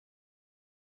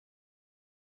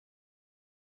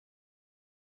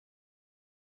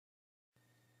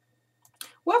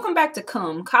Welcome back to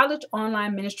C.O.M.E, College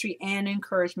Online Ministry and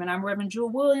Encouragement. I'm Reverend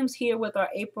Jewel Williams here with our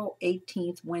April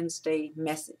 18th Wednesday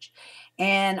message.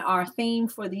 And our theme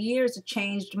for the year is a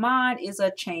changed mind is a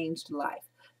changed life.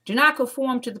 Do not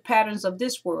conform to the patterns of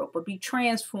this world, but be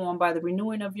transformed by the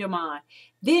renewing of your mind.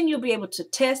 Then you'll be able to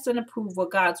test and approve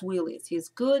what God's will is, his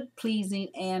good, pleasing,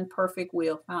 and perfect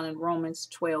will, found in Romans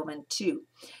 12:2.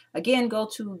 Again, go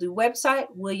to the website,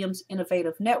 Williams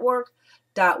Innovative Network.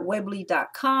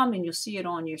 .weebly.com, and you'll see it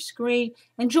on your screen.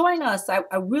 And join us. I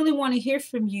really want to hear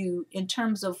from you in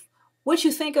terms of what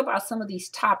you think about some of these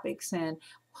topics and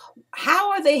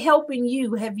how are they helping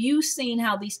you? Have you seen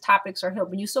how these topics are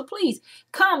helping you? So please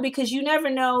come, because you never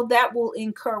know, that will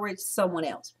encourage someone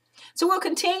else. So we'll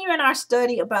continue in our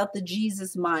study about the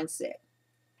Jesus mindset.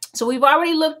 So we've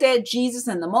already looked at Jesus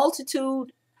and the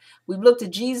multitude. We've looked at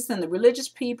Jesus and the religious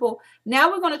people. Now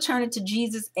we're going to turn it to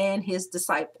Jesus and his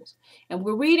disciples. And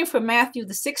we're reading from Matthew,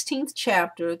 the 16th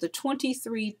chapter, the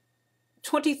 23rd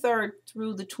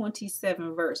through the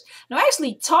 27th verse. Now, I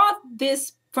actually taught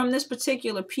this from this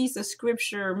particular piece of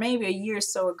scripture maybe a year or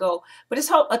so ago, but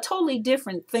it's a totally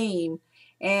different theme.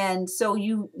 And so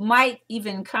you might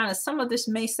even some of this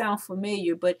may sound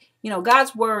familiar, but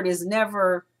God's word is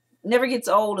never gets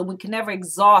old, and we can never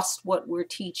exhaust what we're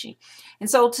teaching. And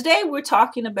so today we're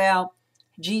talking about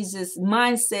Jesus'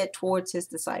 mindset towards his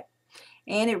disciples.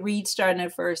 And it reads starting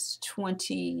at verse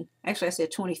 20, actually I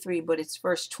said 23, but it's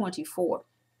verse 24.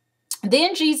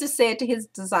 Then Jesus said to his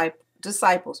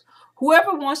disciples,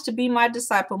 "Whoever wants to be my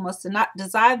disciple must not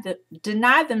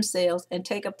deny themselves and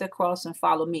take up their cross and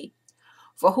follow me.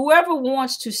 For whoever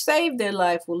wants to save their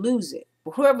life will lose it,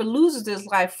 but whoever loses his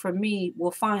life for me will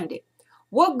find it.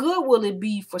 What good will it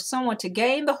be for someone to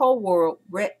gain the whole world,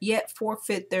 yet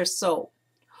forfeit their soul?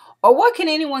 Or what can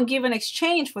anyone give in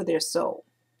exchange for their soul?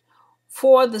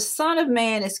 For the Son of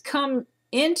Man is going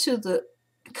to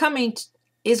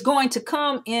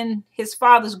come in his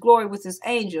Father's glory with his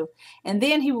angels, and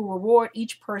then he will reward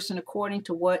each person according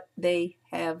to what they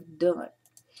have done."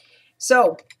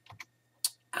 So,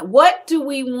 what do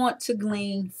we want to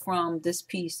glean from this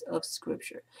piece of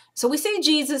scripture? So we see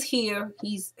Jesus here.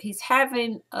 He's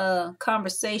having a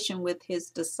conversation with his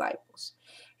disciples.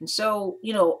 And so,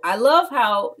 I love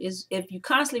how if you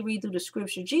constantly read through the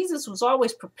scripture, Jesus was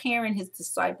always preparing his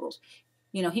disciples.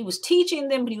 He was teaching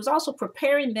them, but he was also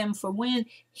preparing them for when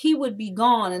he would be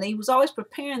gone. And he was always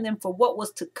preparing them for what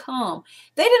was to come.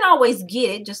 They didn't always get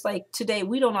it, just like today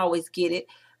we don't always get it.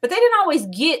 But they didn't always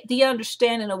get the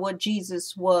understanding of what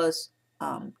Jesus was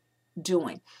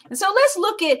doing. And so let's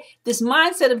look at this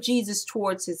mindset of Jesus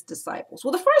towards his disciples.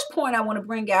 Well, the first point I want to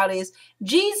bring out is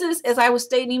Jesus, as I was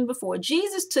stating before,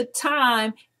 Jesus took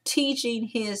time teaching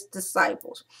his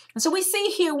disciples. And so we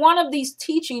see here one of these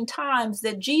teaching times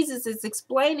that Jesus is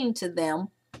explaining to them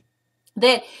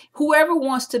that whoever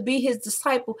wants to be his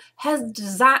disciple has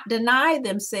denied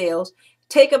themselves,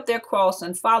 take up their cross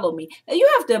and follow me. Now you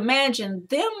have to imagine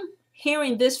them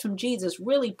hearing this from Jesus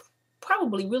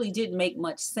probably really didn't make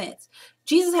much sense.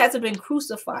 Jesus hasn't been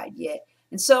crucified yet.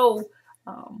 And so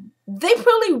they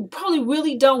probably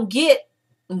really don't get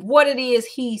what it is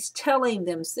he's telling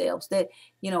themselves, that,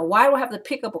 why do I have to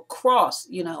pick up a cross,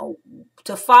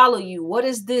 to follow you? What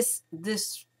is this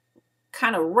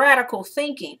kind of radical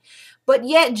thinking? But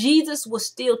yet Jesus was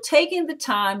still taking the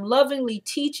time, lovingly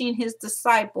teaching his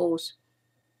disciples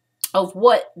of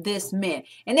what this meant.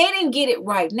 And they didn't get it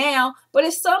right now, but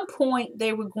at some point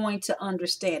they were going to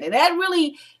understand it. That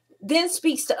really then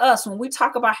speaks to us when we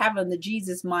talk about having the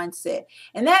Jesus mindset.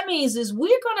 And that means is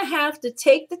we're going to have to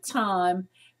take the time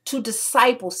to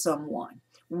disciple someone.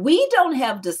 We don't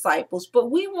have disciples, but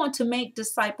we want to make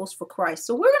disciples for Christ.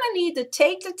 So we're going to need to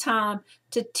take the time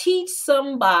to teach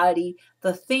somebody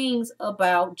the things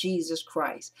about Jesus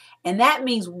Christ. And that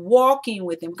means walking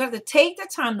with him. We're going to take the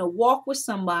time to walk with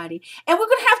somebody. And we're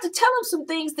going to have to tell them some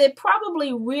things that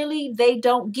probably really they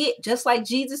don't get. Just like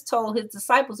Jesus told his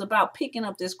disciples about picking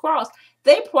up this cross.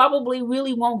 They probably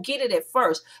really won't get it at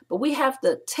first. But we have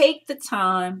to take the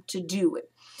time to do it.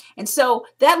 And so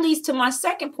that leads to my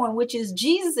second point, which is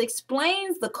Jesus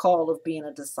explains the call of being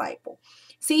a disciple.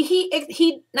 See,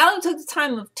 he not only took the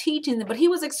time of teaching them, but he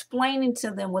was explaining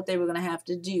to them what they were going to have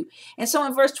to do. And so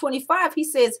in verse 25, he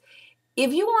says,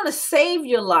 if you want to save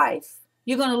your life,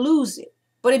 you're going to lose it.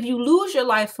 But if you lose your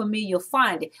life for me, you'll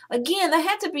find it. Again, that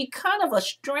had to be kind of a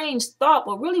strange thought,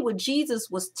 but really what Jesus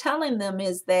was telling them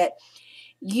is that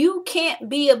you can't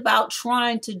be about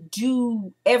trying to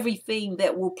do everything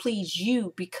that will please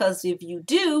you, because if you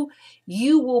do,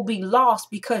 you will be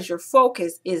lost because your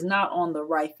focus is not on the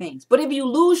right things. But if you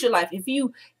lose your life, if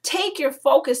you take your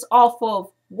focus off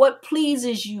of what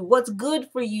pleases you, what's good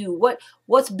for you,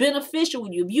 what's beneficial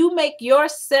with you. If you make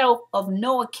yourself of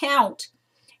no account,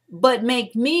 but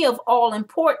make me of all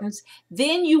importance,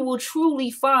 then you will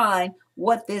truly find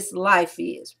what this life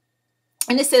is.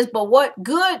 And it says, but what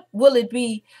good will it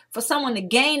be for someone to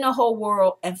gain the whole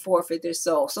world and forfeit their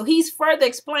soul? So he's further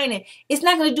explaining, it's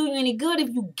not going to do you any good if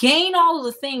you gain all of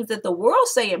the things that the world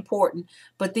say important,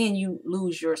 but then you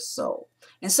lose your soul.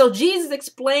 And so Jesus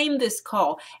explained this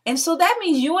call. And so that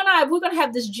means you and I, we're going to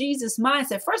have this Jesus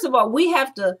mindset. First of all, we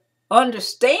have to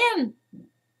understand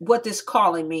what this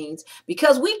calling means,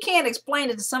 because we can't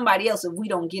explain it to somebody else if we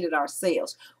don't get it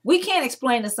ourselves. We can't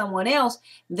explain to someone else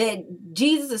that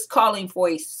Jesus is calling for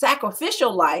a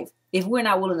sacrificial life if we're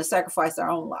not willing to sacrifice our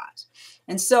own lives.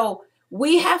 And so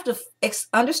we have to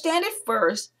understand it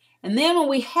first. And then when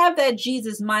we have that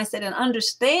Jesus mindset and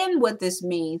understand what this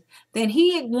means, then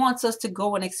he wants us to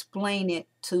go and explain it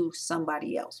to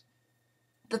somebody else.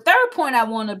 The third point I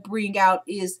want to bring out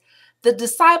is the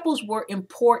disciples were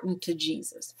important to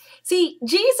Jesus. See,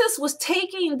 Jesus was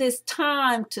taking this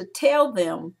time to tell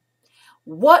them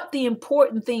what the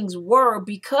important things were,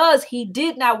 because he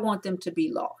did not want them to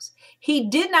be lost. He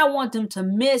did not want them to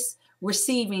miss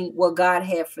receiving what God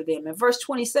had for them. And verse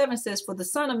 27 says, for the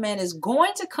Son of Man is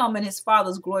going to come in his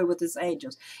Father's glory with his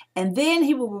angels, and then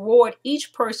he will reward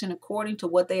each person according to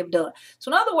what they have done.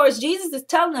 So in other words, Jesus is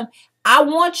telling them, I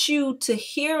want you to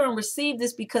hear and receive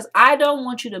this, because I don't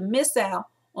want you to miss out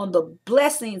on the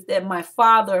blessings that my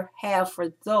Father have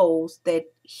for those that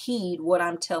heed what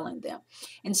I'm telling them.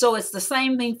 And so it's the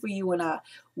same thing for you and I.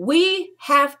 We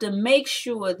have to make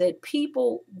sure that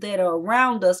people that are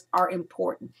around us are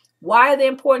important. Why are they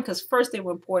important? Because first they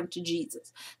were important to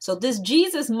Jesus. So this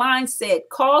Jesus mindset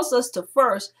calls us to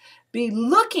first be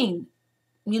looking,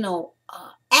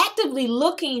 actively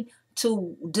looking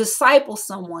to disciple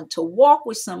someone, to walk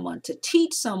with someone, to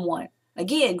teach someone.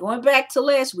 Again, going back to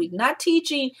last week, not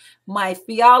teaching my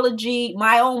theology,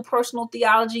 my own personal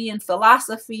theology and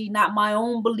philosophy, not my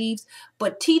own beliefs,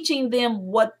 but teaching them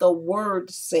what the word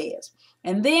says.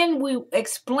 And then we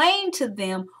explain to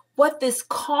them what this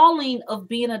calling of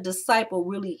being a disciple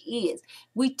really is.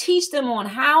 We teach them on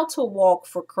how to walk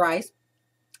for Christ,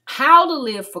 how to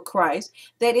live for Christ,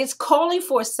 that it's calling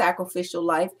for a sacrificial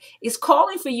life. It's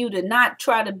calling for you to not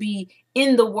try to be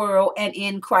in the world and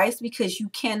in Christ, because you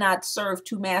cannot serve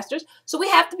two masters. So we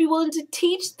have to be willing to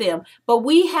teach them, but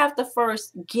we have to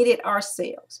first get it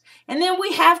ourselves. And then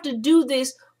we have to do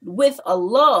this with a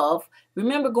love.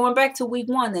 Remember, going back to week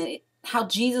 1, how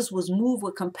Jesus was moved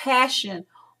with compassion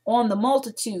on the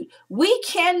multitude. We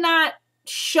cannot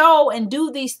show and do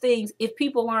these things if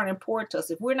people aren't important to us,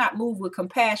 if we're not moved with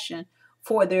compassion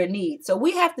for their needs. So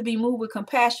we have to be moved with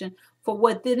compassion for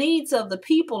what the needs of the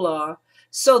people are,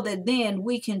 so that then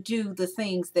we can do the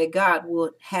things that God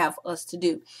would have us to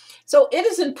do. So it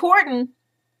is important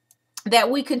that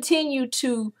we continue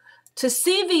to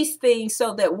see these things,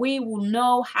 so that we will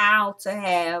know how to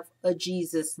have a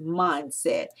Jesus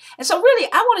mindset. And so really,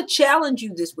 I want to challenge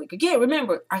you this week. Again,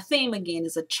 remember, our theme again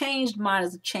is a changed mind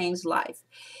is a changed life.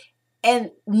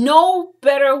 And no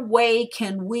better way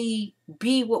can we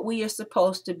be what we are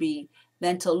supposed to be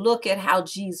than to look at how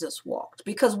Jesus walked.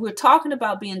 Because we're talking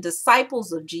about being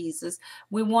disciples of Jesus.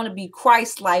 We want to be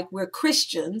Christ-like. We're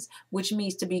Christians, which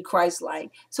means to be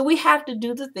Christ-like. So we have to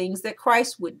do the things that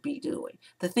Christ would be doing,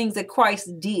 the things that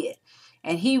Christ did.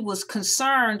 And he was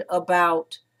concerned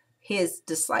about his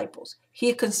disciples.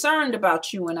 He's concerned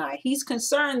about you and I. He's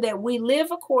concerned that we live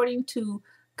according to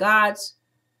God's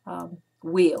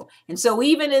will. And so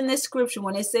even in this scripture,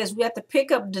 when it says we have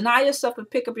to deny yourself and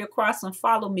pick up your cross and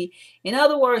follow me, in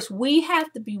other words, we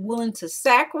have to be willing to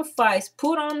sacrifice,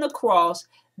 put on the cross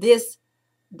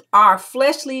our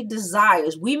fleshly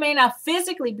desires. We may not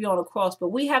physically be on a cross, but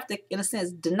we have to, in a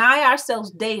sense, deny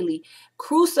ourselves daily,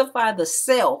 crucify the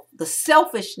self, the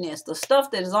selfishness, the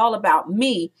stuff that is all about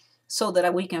me, so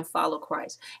that we can follow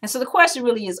Christ. And so the question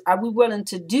really is, are we willing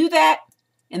to do that?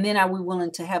 And then are we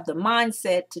willing to have the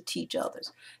mindset to teach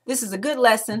others? This is a good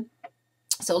lesson.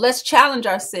 So let's challenge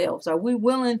ourselves. Are we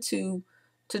willing to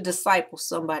disciple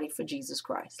somebody for Jesus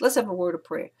Christ? Let's have a word of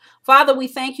prayer. Father, we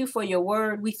thank you for your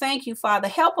word. We thank you, Father.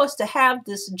 Help us to have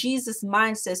this Jesus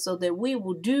mindset, so that we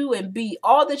will do and be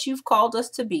all that you've called us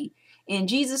to be. In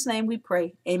Jesus' name we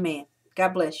pray. Amen.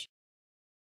 God bless you.